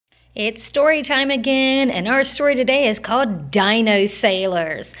It's story time again, and our story today is called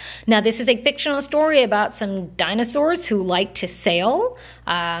Dinosailors. Now, this is a fictional story about some dinosaurs who like to sail.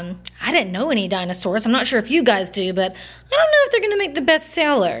 I didn't know any dinosaurs. I'm not sure if you guys do, but I don't know if they're going to make the best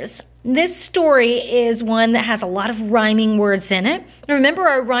sailors. This story is one that has a lot of rhyming words in it. Remember,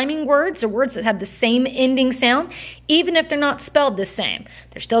 our rhyming words are words that have the same ending sound, even if they're not spelled the same.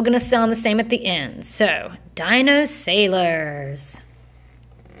 They're still going to sound the same at the end. So, Dinosailors.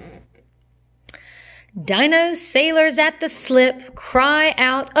 Dinosailors at the slip cry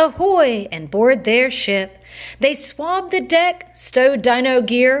out ahoy and board their ship. They swab the deck, stow dino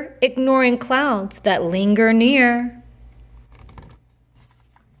gear, ignoring clouds that linger near.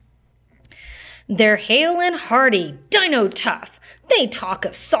 They're hale and hearty, dino tough. They talk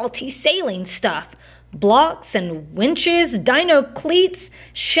of salty sailing stuff. Blocks and winches, dino cleats,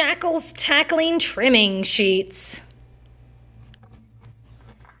 shackles tackling trimming sheets.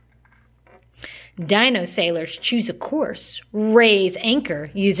 Dinosailors choose a course, raise anchor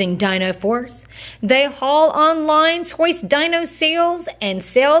using dino force. They haul on lines, hoist dino sails, and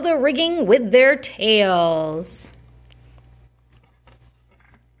sail the rigging with their tails.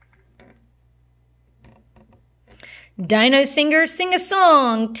 Dino singers sing a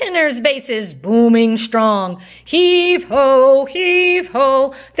song, tenors, basses booming strong. Heave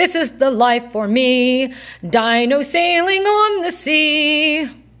ho, this is the life for me. Dino sailing on the sea.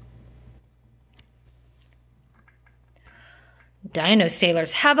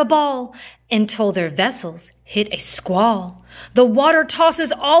 Dinosailors have a ball until their vessels hit a squall. The water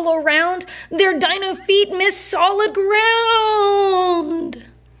tosses all around, their dino feet miss solid ground.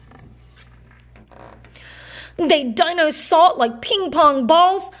 They dino salt like ping pong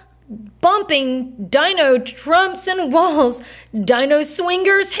balls, bumping dino trumps and walls. Dino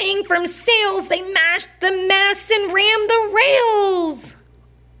swingers hang from sails, they mash the masts and ram the rails.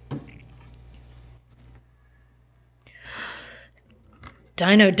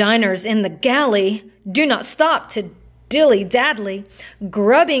 Dino diners in the galley do not stop to dilly-daddly.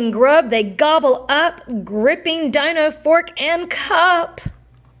 Grubbing grub they gobble up, gripping dino fork and cup.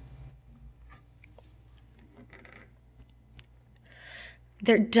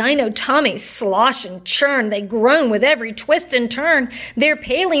 Their dino tummies slosh and churn, they groan with every twist and turn. Their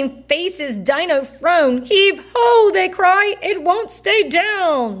paling faces dino frown. Heave ho, they cry, it won't stay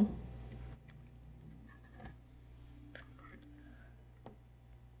down.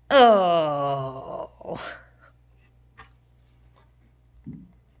 Oh.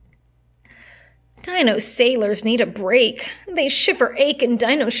 Dino sailors need a break. They shiver, ache, and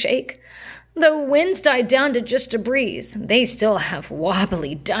dino shake. The winds die down to just a breeze. They still have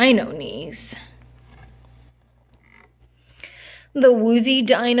wobbly dino knees. The woozy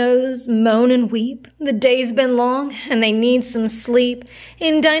dinos moan and weep. The day's been long and they need some sleep.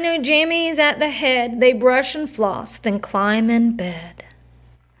 In dino jammies at the head, they brush and floss, then climb in bed.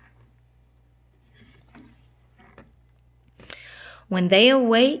 When they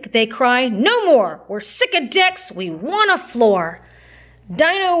awake, they cry, "No more! We're sick of decks, we want a floor!"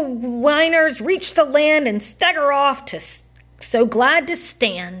 Dino whiners reach the land and stagger off to so glad to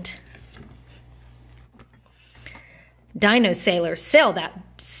stand. Dino sailors sail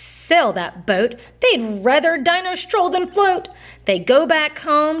that boat. They'd rather dino stroll than float. They go back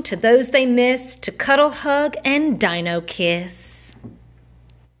home to those they miss to cuddle, hug, and dino kiss.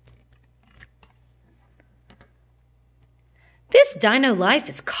 This dino life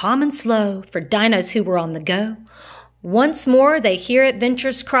is calm and slow for dinos who were on the go. Once more they hear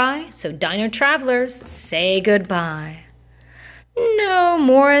adventure's cry, so dino travelers say goodbye. No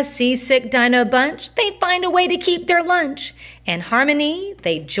more a seasick dino bunch, they find a way to keep their lunch. In harmony,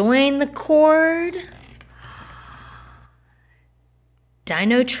 they join the chord.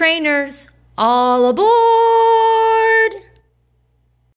 Dino trainers, all aboard!